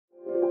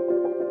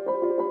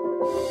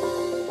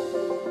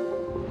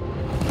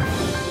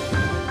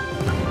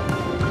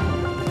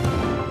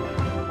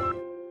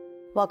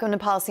Welcome to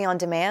Policy on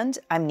Demand.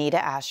 I'm Nita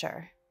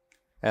Asher.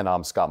 And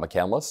I'm Scott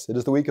McCandless. It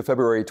is the week of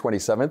February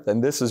 27th,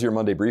 and this is your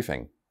Monday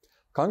briefing.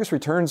 Congress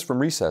returns from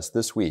recess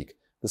this week.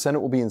 The Senate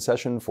will be in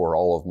session for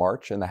all of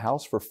March and the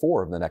House for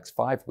 4 of the next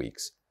 5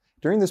 weeks.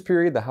 During this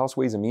period, the House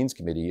Ways and Means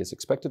Committee is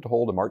expected to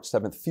hold a March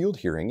 7th field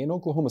hearing in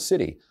Oklahoma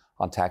City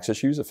on tax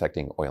issues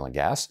affecting oil and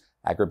gas,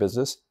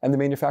 agribusiness, and the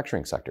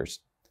manufacturing sectors.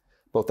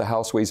 Both the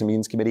House Ways and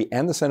Means Committee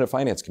and the Senate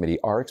Finance Committee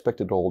are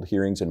expected to hold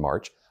hearings in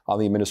March on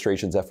the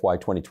administration's FY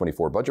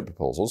 2024 budget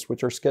proposals,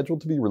 which are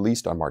scheduled to be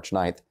released on March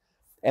 9th.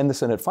 And the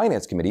Senate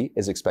Finance Committee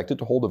is expected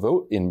to hold a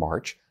vote in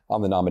March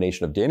on the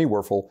nomination of Danny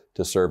Werfel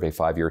to serve a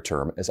 5-year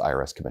term as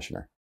IRS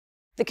Commissioner.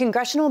 The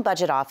Congressional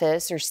Budget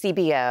Office, or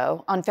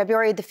CBO, on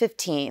February the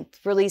 15th,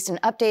 released an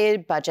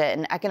updated budget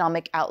and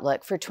economic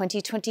outlook for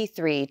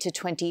 2023 to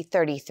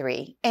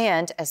 2033.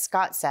 And, as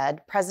Scott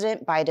said,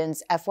 President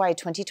Biden's FY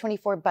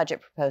 2024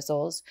 budget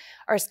proposals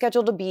are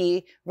scheduled to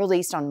be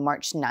released on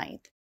March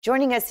 9th.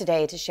 Joining us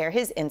today to share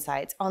his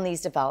insights on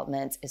these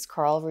developments is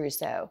Karl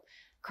Russo.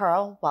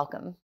 Karl,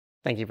 welcome.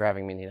 Thank you for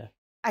having me, Nita.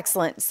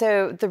 Excellent.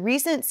 So the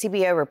recent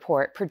CBO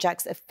report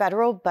projects a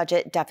federal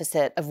budget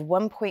deficit of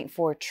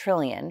 $1.4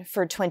 trillion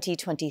for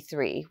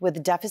 2023,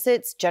 with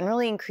deficits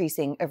generally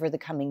increasing over the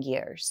coming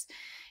years.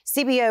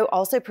 CBO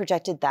also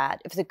projected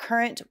that if the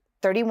current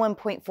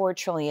 $31.4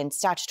 trillion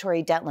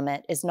statutory debt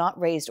limit is not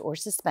raised or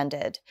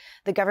suspended,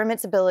 the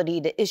government's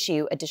ability to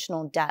issue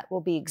additional debt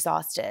will be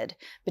exhausted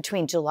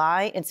between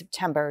July and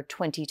September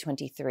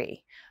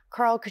 2023.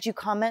 Karl, could you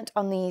comment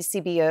on these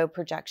CBO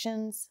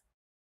projections?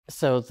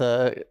 So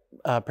the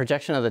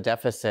projection of the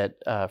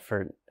deficit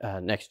for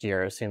next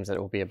year assumes that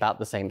it will be about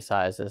the same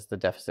size as the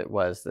deficit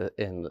was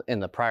in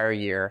the prior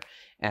year,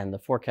 and the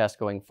forecast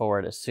going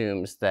forward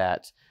assumes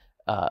that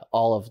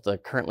all of the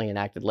currently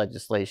enacted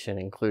legislation,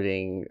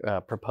 including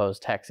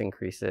proposed tax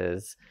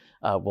increases,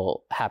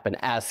 will happen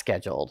as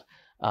scheduled.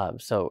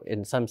 So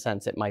in some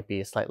sense, it might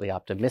be a slightly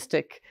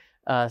optimistic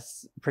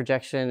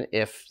projection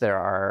if there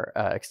are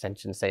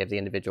extensions, say, of the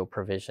individual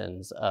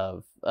provisions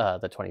of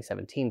the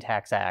 2017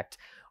 Tax Act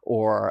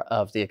or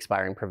of the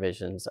expiring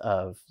provisions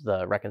of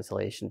the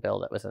reconciliation bill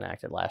that was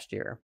enacted last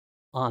year.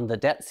 On the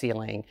debt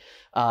ceiling,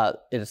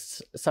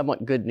 it's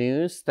somewhat good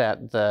news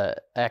that the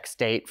X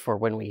date for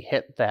when we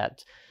hit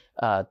that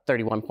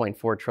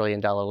 $31.4 trillion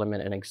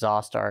limit and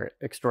exhaust our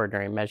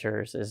extraordinary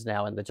measures is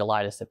now in the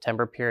July to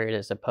September period,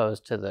 as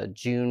opposed to the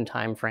June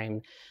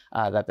timeframe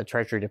that the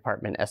Treasury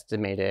Department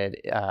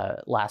estimated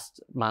last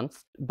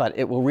month. But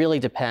it will really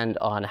depend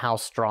on how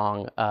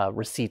strong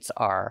receipts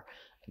are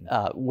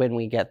when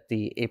we get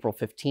the April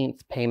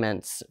 15th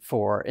payments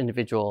for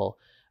individual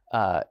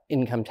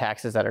income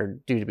taxes that are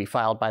due to be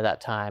filed by that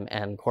time,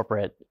 and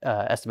corporate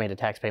estimated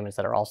tax payments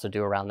that are also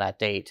due around that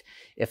date.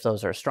 If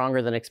those are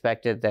stronger than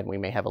expected, then we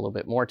may have a little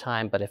bit more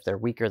time, but if they're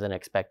weaker than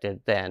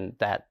expected, then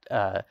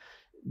that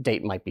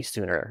date might be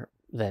sooner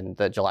than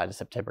the July to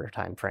September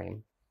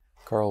timeframe.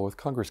 Karl, with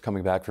Congress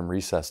coming back from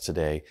recess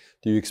today,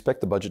 do you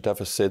expect the budget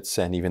deficits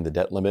and even the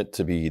debt limit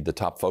to be the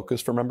top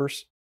focus for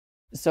members?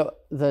 So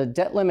the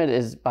debt limit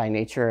is by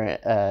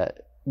nature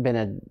been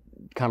a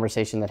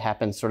conversation that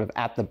happens sort of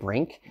at the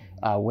brink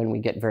when we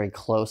get very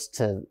close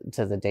to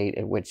the date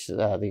at which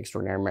the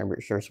extraordinary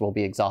measures will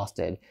be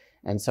exhausted.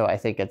 And so I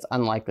think it's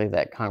unlikely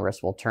that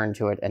Congress will turn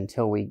to it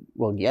until we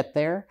will get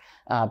there.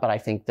 But I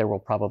think there will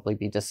probably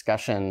be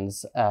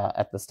discussions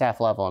at the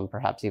staff level and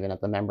perhaps even at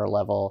the member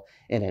level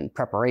in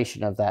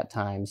preparation of that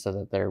time so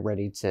that they're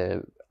ready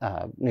to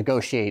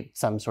negotiate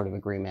some sort of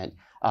agreement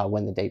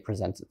when the date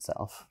presents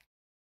itself.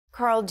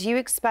 Karl, do you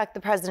expect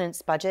the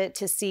president's budget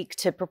to seek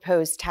to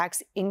propose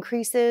tax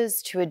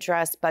increases to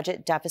address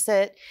budget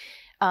deficit,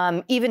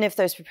 even if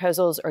those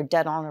proposals are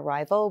dead on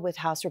arrival with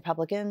House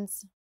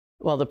Republicans?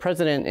 Well, the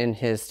president in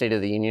his State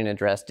of the Union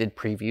address did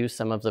preview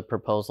some of the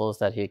proposals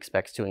that he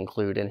expects to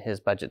include in his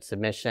budget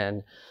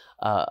submission.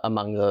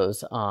 Among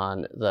those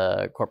on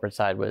the corporate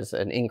side was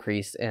an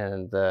increase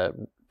in the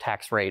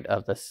tax rate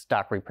of the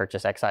stock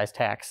repurchase excise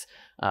tax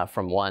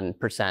from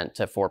 1%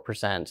 to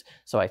 4%.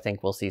 So I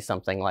think we'll see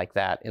something like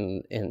that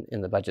in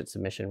the budget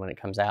submission when it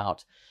comes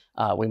out.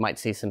 We might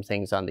see some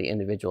things on the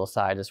individual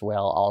side as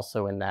well.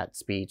 Also in that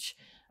speech,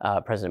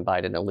 President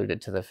Biden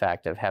alluded to the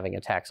fact of having a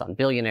tax on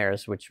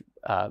billionaires, which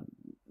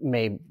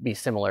may be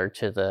similar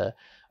to the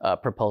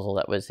proposal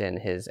that was in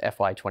his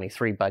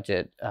FY23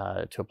 budget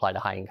to apply to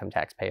high-income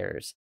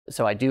taxpayers.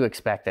 So I do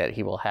expect that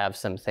he will have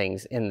some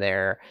things in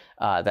there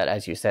that,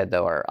 as you said,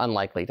 though, are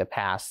unlikely to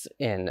pass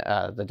in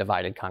the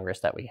divided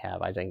Congress that we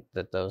have. I think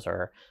that those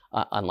are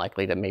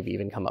unlikely to maybe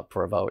even come up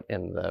for a vote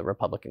in the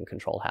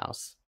Republican-controlled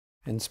House.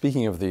 And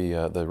speaking of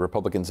the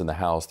Republicans in the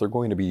House, they're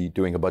going to be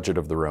doing a budget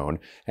of their own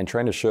and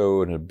trying to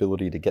show an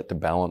ability to get to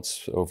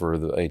balance over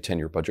a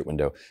 10-year budget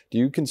window. Do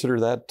you consider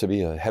that to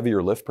be a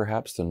heavier lift,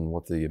 perhaps, than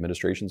what the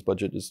administration's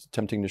budget is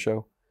attempting to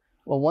show?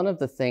 Well, one of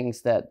the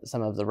things that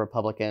some of the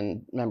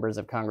Republican members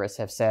of Congress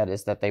have said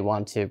is that they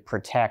want to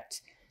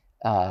protect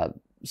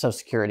Social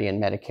Security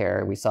and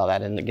Medicare. We saw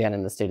that again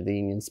in the State of the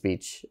Union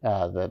speech,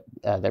 that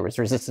there was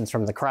resistance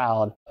from the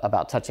crowd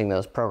about touching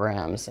those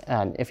programs.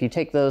 And if you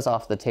take those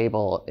off the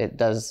table, it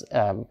does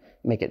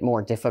make it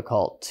more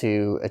difficult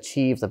to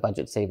achieve the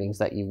budget savings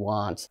that you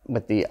want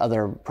with the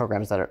other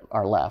programs that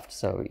are left.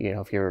 So,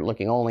 if you're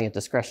looking only at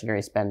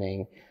discretionary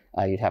spending,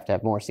 you'd have to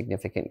have more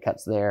significant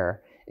cuts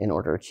there in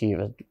order to achieve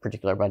a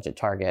particular budget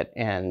target.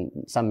 And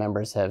some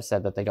members have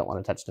said that they don't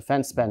want to touch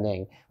defense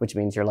spending, which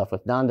means you're left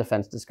with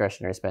non-defense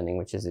discretionary spending,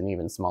 which is an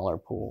even smaller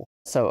pool.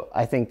 So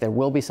I think there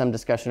will be some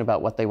discussion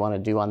about what they want to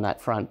do on that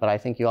front, but I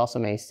think you also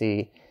may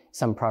see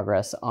some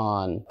progress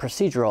on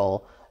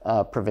procedural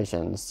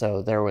provisions.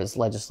 So there was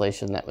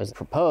legislation that was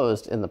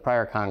proposed in the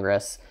prior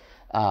Congress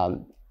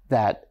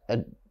that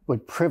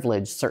would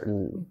privilege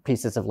certain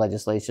pieces of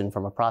legislation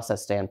from a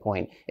process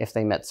standpoint if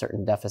they met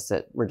certain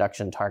deficit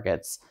reduction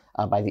targets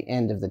by the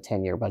end of the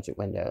 10-year budget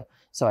window.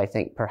 So I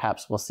think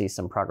perhaps we'll see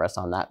some progress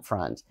on that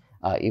front,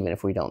 even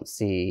if we don't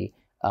see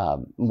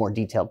more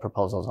detailed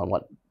proposals on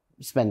what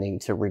spending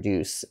to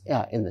reduce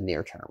in the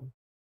near term.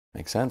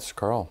 Makes sense,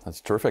 Karl.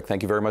 That's terrific.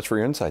 Thank you very much for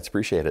your insights.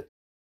 Appreciate it.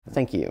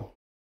 Thank you.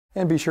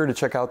 And be sure to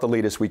check out the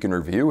latest Week in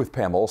Review with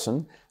Pam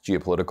Olson,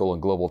 geopolitical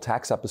and global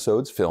tax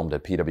episodes filmed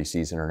at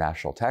PwC's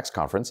International Tax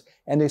Conference,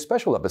 and a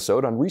special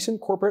episode on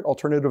recent corporate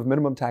alternative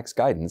minimum tax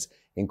guidance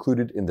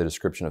included in the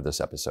description of this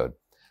episode.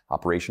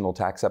 Operational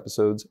tax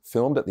episodes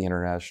filmed at the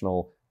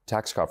International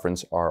Tax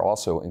Conference are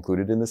also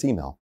included in this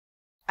email.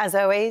 As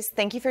always,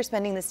 thank you for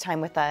spending this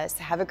time with us.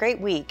 Have a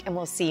great week, and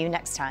we'll see you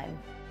next time.